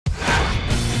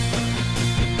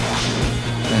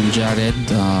Jared,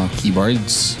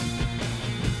 keyboards.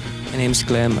 My name's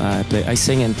Clem. I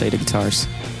sing and play the guitars.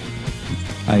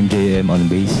 I'm JM on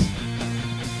bass.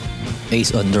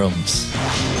 Ace on drums.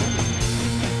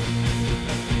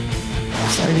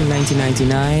 Started in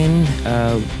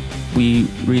 1999. We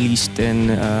released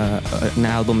an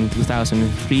album in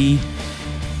 2003.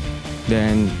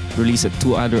 Then released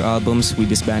two other albums. We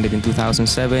disbanded in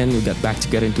 2007. We got back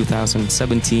together in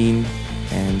 2017.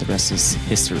 And the rest is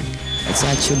history. It's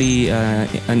actually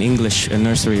an English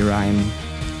nursery rhyme,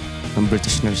 a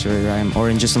British nursery rhyme,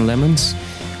 Oranges and Lemons.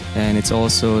 And it's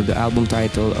also the album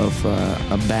title of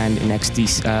a band in UK,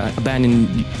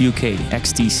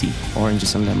 XTC,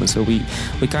 Oranges and Lemons. So we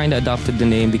kind of adopted the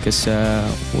name because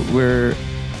our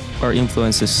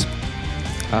influences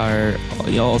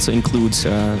also includes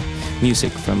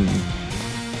music from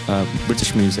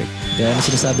British music. Kaya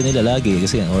sinasabi nila lagi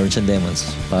kasi Orange and Lemons,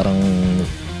 parang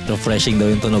refreshing daw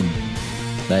yung tunog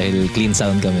dahil clean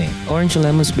sound kami. Orange and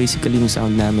Lemons, basically yung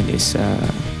sound namin is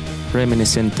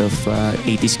reminiscent of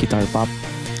 80s guitar pop,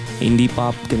 indie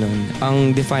pop, ganun.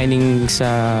 Ang defining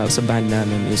sa band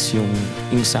namin is yung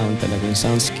sound talaga, yung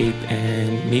soundscape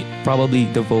and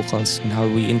probably the vocals and how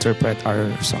we interpret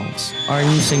our songs. Our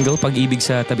new single, Pag-ibig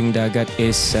sa Tabing Dagat,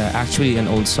 is actually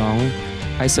an old song.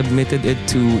 I submitted it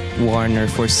to Warner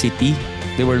for City.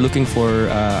 They were looking for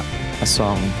a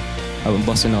song, a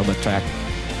bossa nova track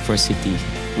for City.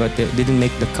 But it didn't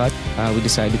make the cut. We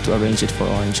decided to arrange it for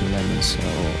Orange and Lemons. So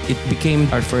it became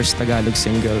our first Tagalog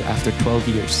single after 12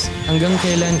 years. Hanggang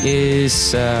Kailan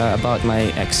is about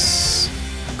my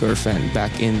ex-girlfriend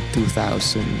back in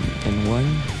 2001.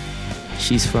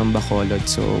 She's from Bacolod,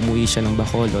 so umuwi siya ng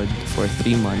Bacolod for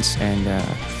 3 months and I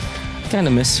kind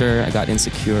of missed her. I got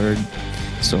insecure.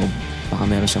 So baka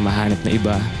meron siyang mahanap na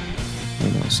iba.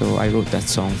 So I wrote that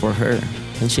song for her.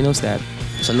 And she knows that.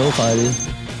 Sa local,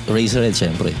 Razorhead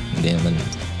syempre. Hindi naman.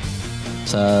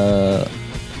 Sa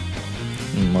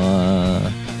mga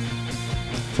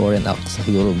foreign acts,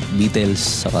 siguro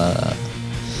Beatles, saka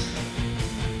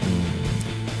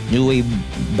new wave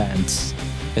bands.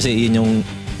 Kasi yun yung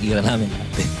era namin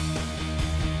natin.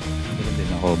 Din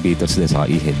ako Beatles din, saka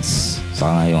E-Heads.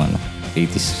 Saka nga yung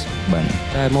 80s band.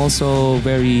 I'm also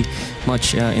very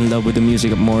much in love with the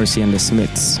music of Morrissey and the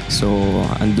Smiths. So,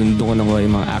 andun ko na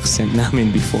yung mga accent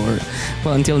namin before.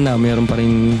 Well, until now, meron pa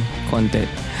rin konti.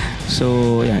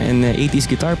 So, yeah, and 80s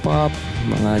guitar pop,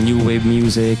 mga new wave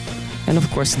music, and of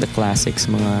course, the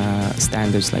classics, mga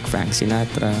standards like Frank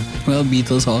Sinatra. Well,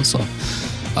 Beatles also.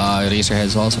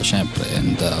 Razorheads also, syempre.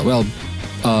 And,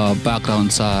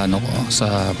 background sa,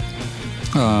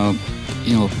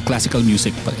 classical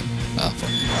music pa rin. I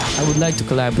would like to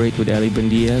collaborate with Ellie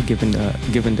Buendia given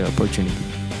the opportunity.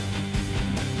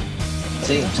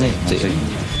 Same.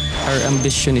 Our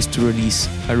ambition is to release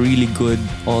a really good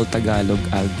all Tagalog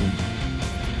album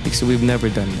because we've never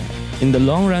done that. In the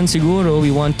long run, siguro we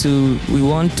want to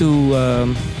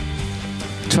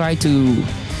try to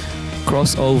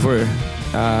cross over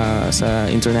sa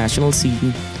international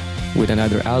scene with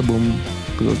another album.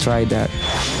 We'll try that.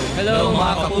 Hello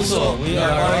mga kapuso, we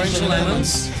are Orange and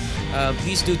Lemons.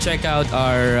 Please do check out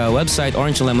our website,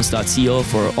 orangeandlemons.co,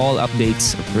 for all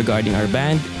updates regarding our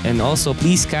band. And also,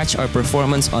 please catch our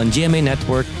performance on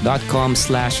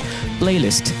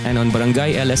gmanetwork.com/playlist and on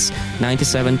Barangay LS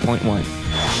 97.1.